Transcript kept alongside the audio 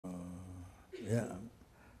yeah.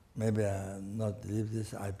 Maybe I not leave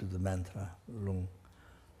this, I do the mantra long.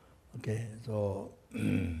 Okay, so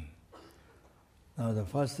now the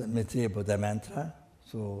first material Buddha mantra,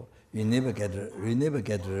 so we never get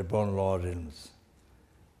reborn law realms.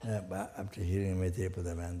 But after hearing material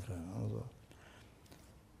Buddha mantra also.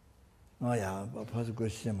 Oh yeah, first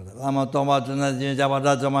question. Lama Zopa Rinpoche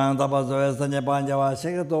Jabata Jamang Tapa Zoya Sanya Panjava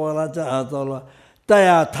Shekatola Jatola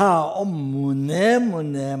Taya Ta Om Mune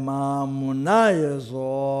Mune Ma Munaya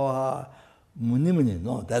So Muni Muni.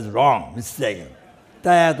 No, that's wrong, mistaken.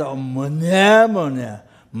 Taya Ta Om Mune Mune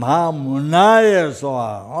Ma Munaya So.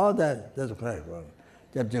 Oh, that's correct.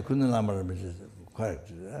 Jabja Kuna Lama Rinpoche is correct.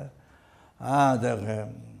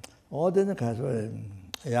 Then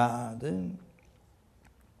yeah, then.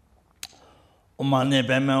 Omane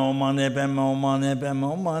Beme, Omane Beme, Omane Beme,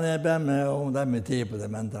 Omane Beme, that material Buddha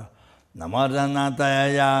mantra.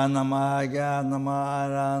 Namaranataya, Namaga,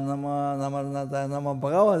 Namara, Namaranataya,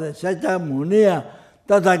 Namabhagavata, Shacha Munia,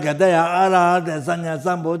 Tatagataya, Arahata, Sanya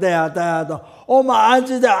Sambodaya, Tayato, Oma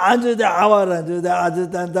Anjita, Avara,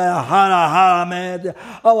 Ajitantaya, Hara, Hara, Med,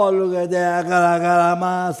 Avalugadaya,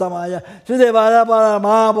 Karakarama, Samaya, Shudevara,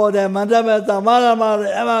 Mahabode, Mandameta, Maramara,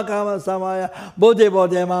 Emakama, Samaya, Bodhi,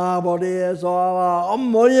 Mahabode, Soava, Om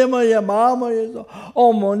Moya, Mahamaya,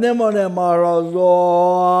 Om Monemone, Marazo,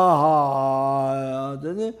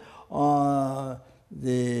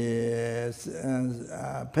 the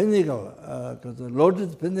pinnacle, the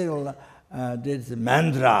lotus pinnacle, this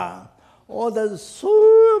mantra. Oh, that's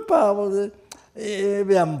so powerful.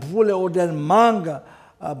 We are fully ordered manga,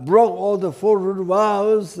 broke all the 4 root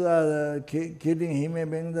vows, killing him,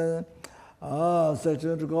 being the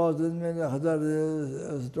sexual cause,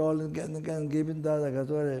 stolen, giving that,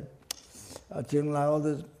 all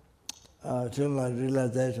this,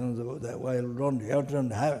 realizations that while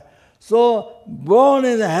don't have. So, born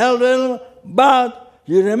in the hell realm, but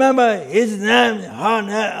you remember his name,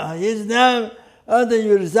 his name, and then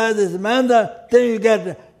you recite this mantra, then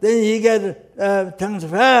he get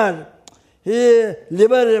transferred. He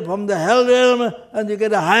liberated from the hell realm, and you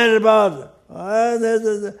get a higher birth.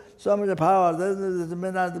 There's so much power. This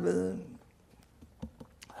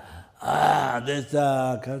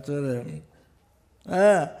culture.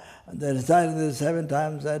 They recite this 7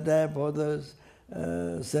 times a day for those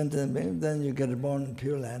sentence, then you get born in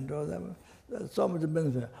Pure Land or whatever. There's so much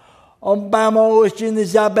benefit. Om Bama Oshin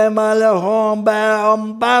is Abemale Hong Ba,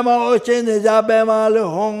 Om Bama Oshin is Abemale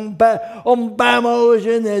Hong Pa, Om Bama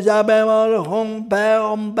Oshin is Abemale Hong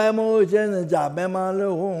Pa, Om Bama Oshin is Abemale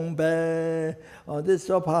Hong Pa. Oh, this is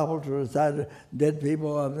so powerful to recite dead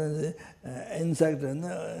people, insects,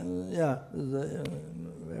 yeah, this is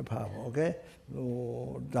very powerful, okay?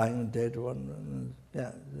 Oh, dying dead one,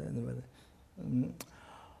 yeah, anybody.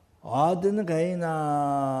 Didn't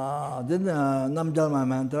Namjalma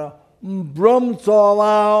mantra. Brum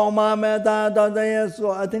Sova Omameta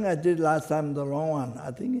Dadayasu. I think I did last time the wrong one.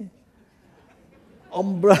 I think.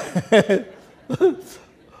 Ombra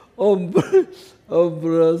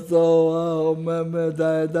Sova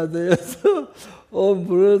Omameta Dadayasu.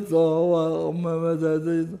 Ombra Sova Omameta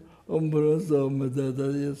Dadayasu. Ombra Sova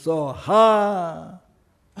Dadayasu. Ha!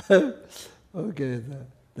 Okay,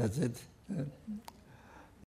 that's it.